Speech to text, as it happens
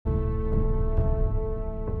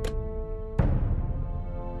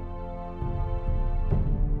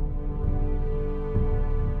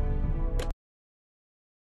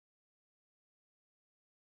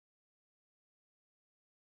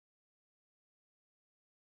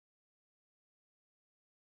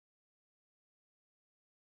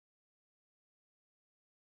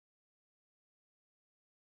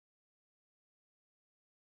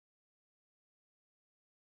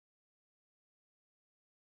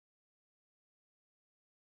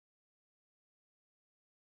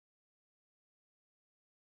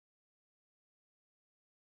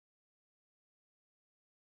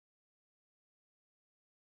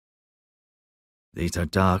These are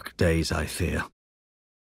dark days, I fear.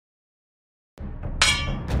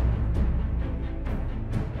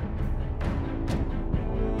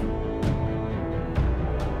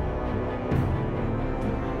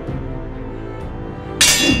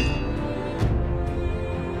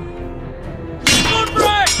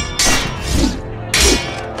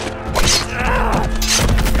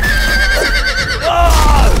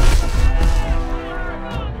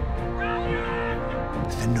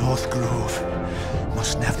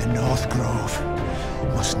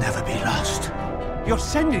 You're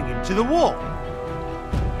sending him to the war.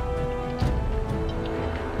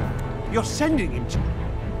 You're sending him to...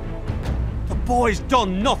 The boy's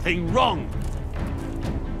done nothing wrong.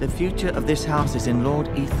 The future of this house is in Lord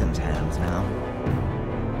Ethan's hands now.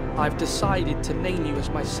 I've decided to name you as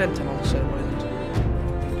my sentinel, Sir Royland.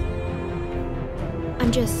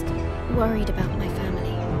 I'm just worried about my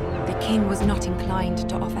family. The king was not inclined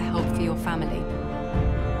to offer help for your family.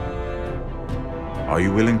 Are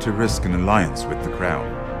you willing to risk an alliance with the Crown?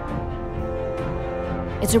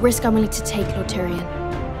 It's a risk I'm willing to take, Lord Tyrion.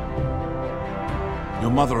 Your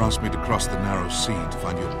mother asked me to cross the narrow sea to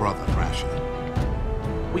find your brother, Rasher.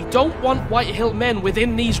 We don't want Whitehill men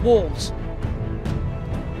within these walls.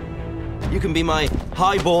 You can be my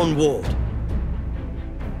highborn ward.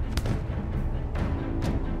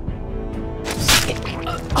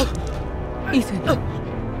 Ethan.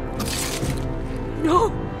 No!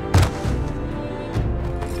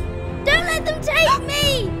 Don't let them take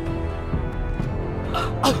me!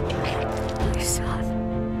 My son.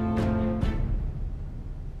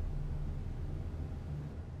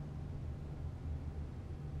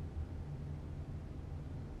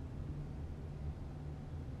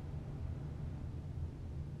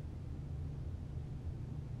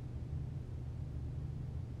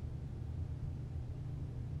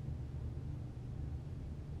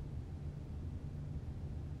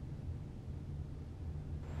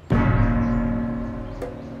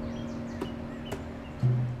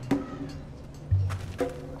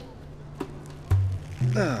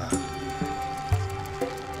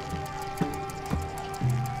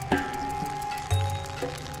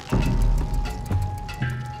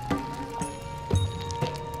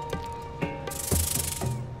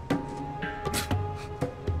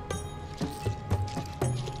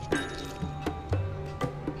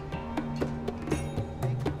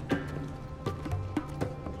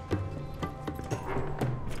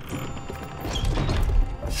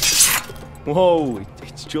 Whoa,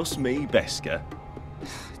 it's just me, Beska.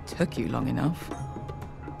 Took you long enough.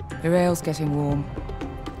 Your ale's getting warm.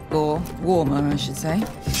 Or warmer, I should say.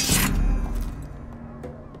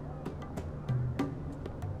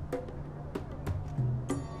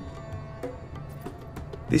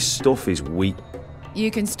 This stuff is weak.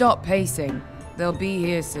 You can stop pacing. They'll be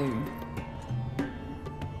here soon.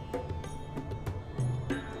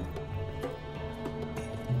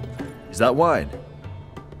 Is that wine?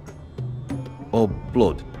 Or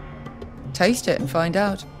blood? Taste it and find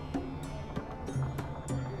out.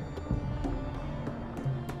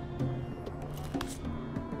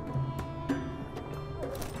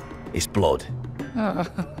 It's blood.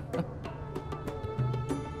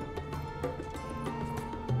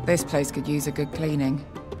 This place could use a good cleaning.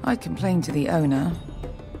 I'd complain to the owner,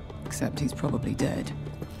 except he's probably dead.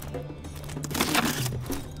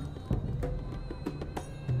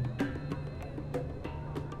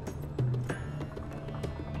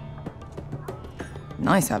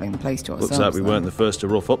 Nice having the place to ourselves. Looks like we though. weren't the first to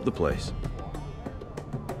rough up the place.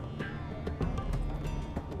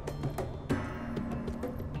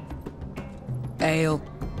 Ale.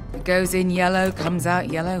 It goes in yellow, comes out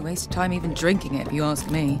yellow. Waste of time even drinking it, if you ask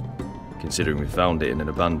me. Considering we found it in an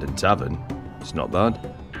abandoned tavern, it's not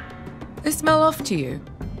bad. They smell off to you.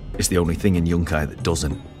 It's the only thing in Yunkai that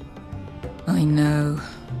doesn't. I know.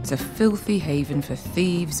 It's a filthy haven for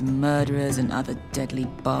thieves, murderers, and other deadly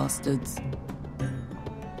bastards.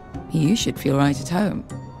 You should feel right at home.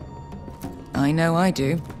 I know I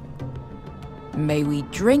do. May we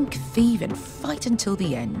drink, thieve, and fight until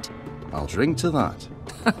the end. I'll drink to that.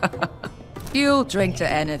 You'll drink to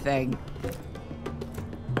anything.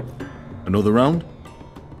 Another round?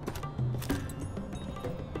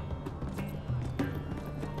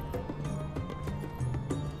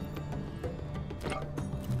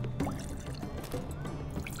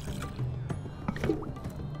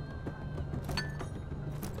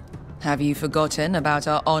 Have you forgotten about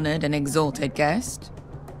our honored and exalted guest?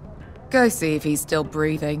 Go see if he's still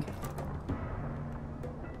breathing.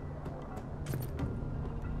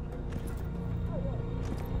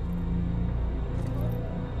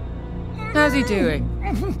 How's he doing?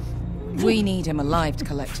 We need him alive to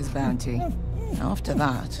collect his bounty. After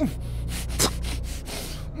that...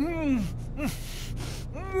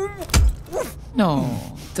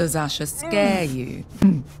 Oh, does Asher scare you?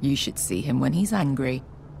 You should see him when he's angry.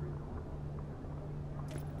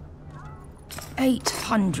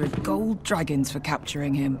 800 gold dragons for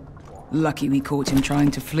capturing him. Lucky we caught him trying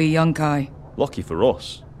to flee Yunkai. Lucky for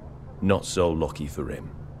us. Not so lucky for him.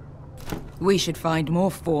 We should find more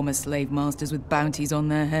former slave masters with bounties on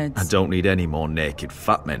their heads. I don't need any more naked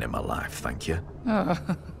fat men in my life, thank you.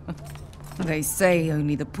 They say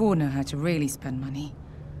only the poor know how to really spend money.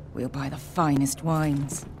 We'll buy the finest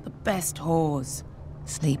wines, the best whores,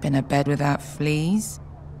 sleep in a bed without fleas.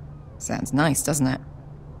 Sounds nice, doesn't it?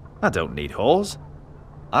 I don't need whores.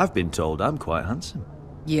 I've been told I'm quite handsome.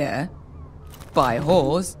 Yeah. Buy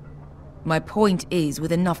whores. My point is,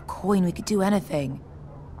 with enough coin we could do anything.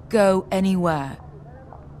 Go anywhere.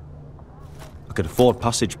 I could afford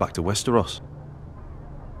passage back to Westeros.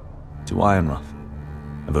 To Ironrath.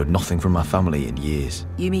 I've heard nothing from my family in years.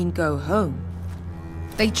 You mean go home?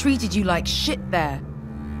 They treated you like shit there.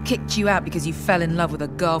 Kicked you out because you fell in love with a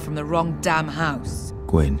girl from the wrong damn house.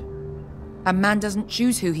 Gwyn. A man doesn't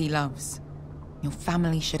choose who he loves. Your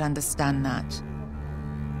family should understand that.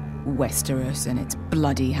 Westeros and its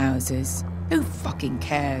bloody houses. Who fucking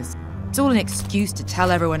cares? It's all an excuse to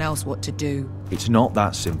tell everyone else what to do. It's not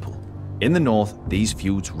that simple. In the north, these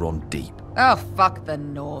feuds run deep. Oh, fuck the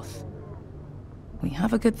north. We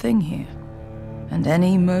have a good thing here. And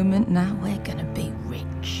any moment now, we're gonna be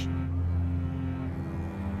rich.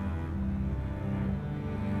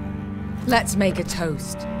 Let's make a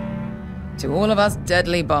toast. To all of us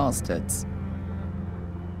deadly bastards.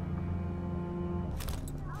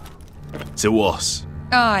 To us.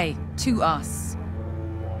 Aye, to us.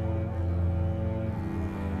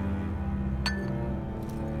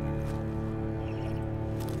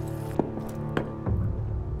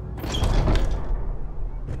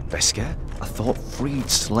 Vesker? I thought freed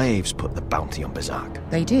slaves put the bounty on Berserk.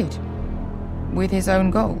 They did. With his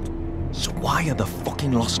own gold. So why are the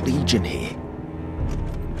fucking Lost Legion here?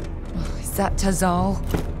 Is that Tazal?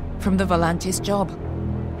 From the Volantis job?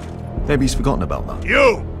 Maybe he's forgotten about that.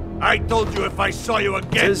 You! I told you if I saw you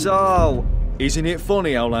again... Tazal! Isn't it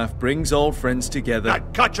funny how life brings old friends together?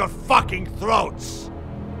 I'd cut your fucking throats!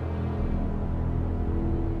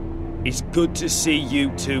 It's good to see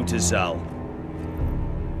you too, Tazal.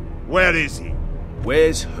 Where is he?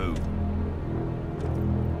 Where's who?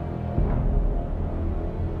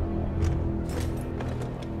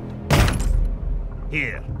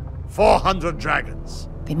 Here. 400 dragons.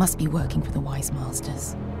 They must be working for the Wise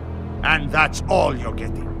Masters. And that's all you're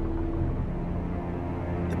getting.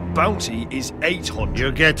 The bounty is 800.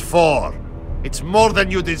 You get 4. It's more than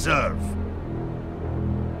you deserve.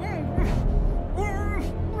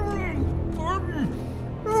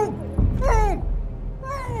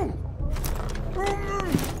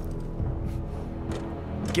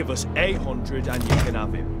 Give us 800 and you can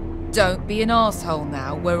have him. Don't be an asshole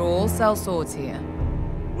now. We're all sellswords here.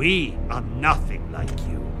 We are nothing like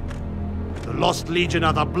you. The Lost Legion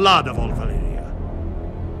are the blood of all Valyria.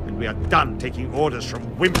 And we are done taking orders from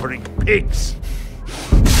whimpering pigs.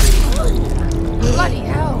 Bloody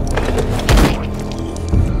hell!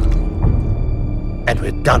 And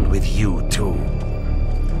we're done with you, too.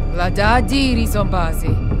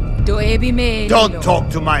 Don't talk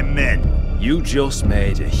to my men. You just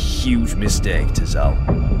made a huge mistake, Tazal.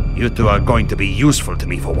 You two are going to be useful to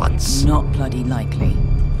me for once. Not bloody likely.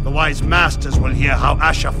 The Wise Masters will hear how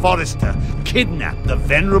Asher Forrester kidnapped the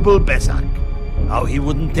venerable Besak. How he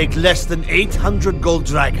wouldn't take less than 800 gold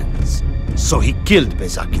dragons. So he killed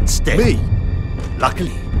Besak instead. Me?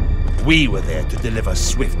 Luckily, we were there to deliver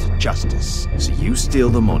swift justice. So you steal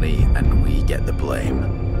the money and we get the blame.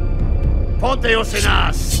 Ponteos en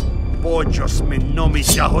as! Pojos me nomi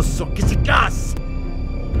shahoso kisikas!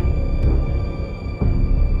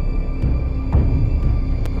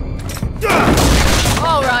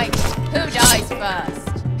 All right, who dies first?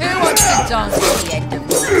 Who wants to dance at the end of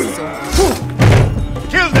my sword?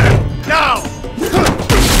 Kill them! Now!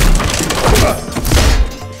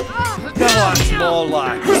 That's more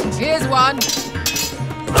like it. Here's one.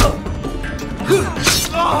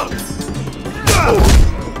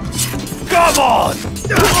 Come on!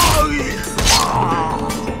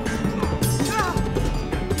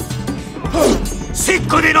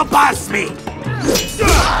 Sicko di non pasmi!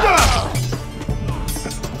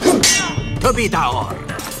 Tobita or!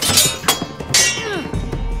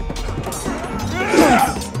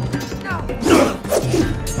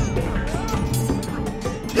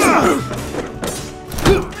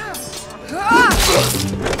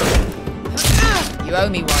 You owe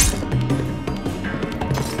me one.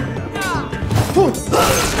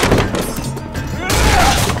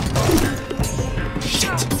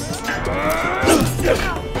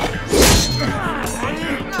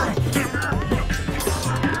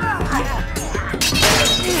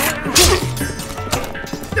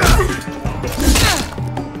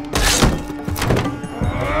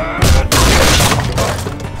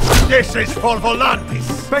 This is for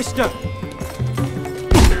Volantis! Bester!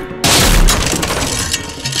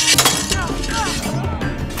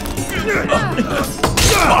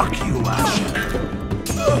 Fuck you, Asher!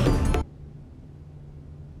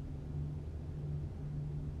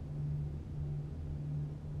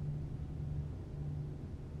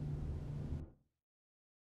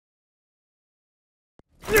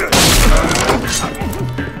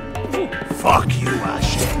 Fuck you,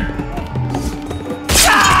 Asher!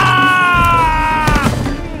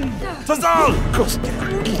 Tazal! Costa,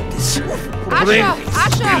 eat this. Asher!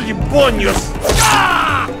 Libonius!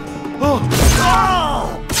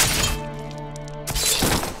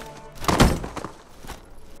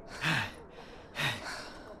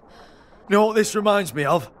 You know what this reminds me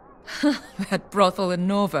of? That brothel in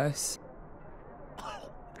Norvos.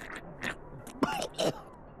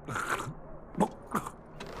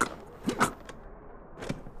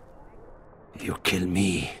 You kill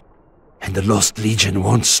me, and the Lost Legion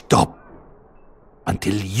won't stop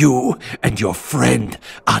until you and your friend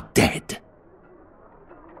are dead.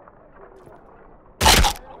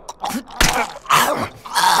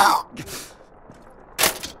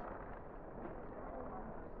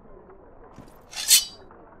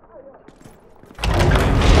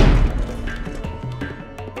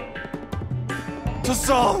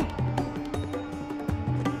 Tazal!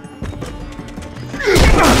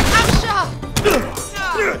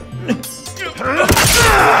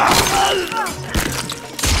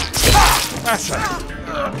 Asher!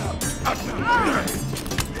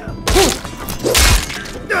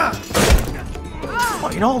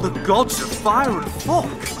 What in all the gods of fire and fuck?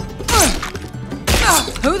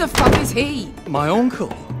 Who the fuck is he? My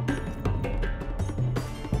uncle.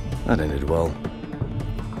 That ended well.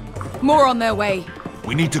 More on their way.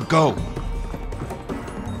 We need to go.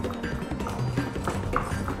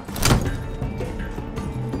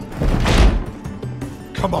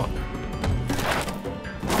 Come on.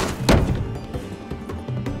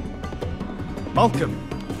 Malcolm.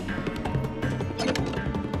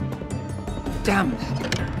 Damn.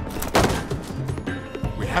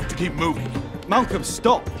 We have to keep moving. Malcolm,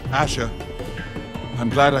 stop! Asher, I'm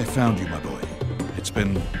glad I found you, my boy. It's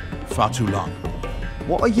been far too long.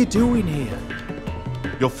 What are you doing here?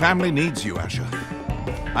 Your family needs you, Asher.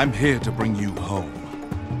 I'm here to bring you home.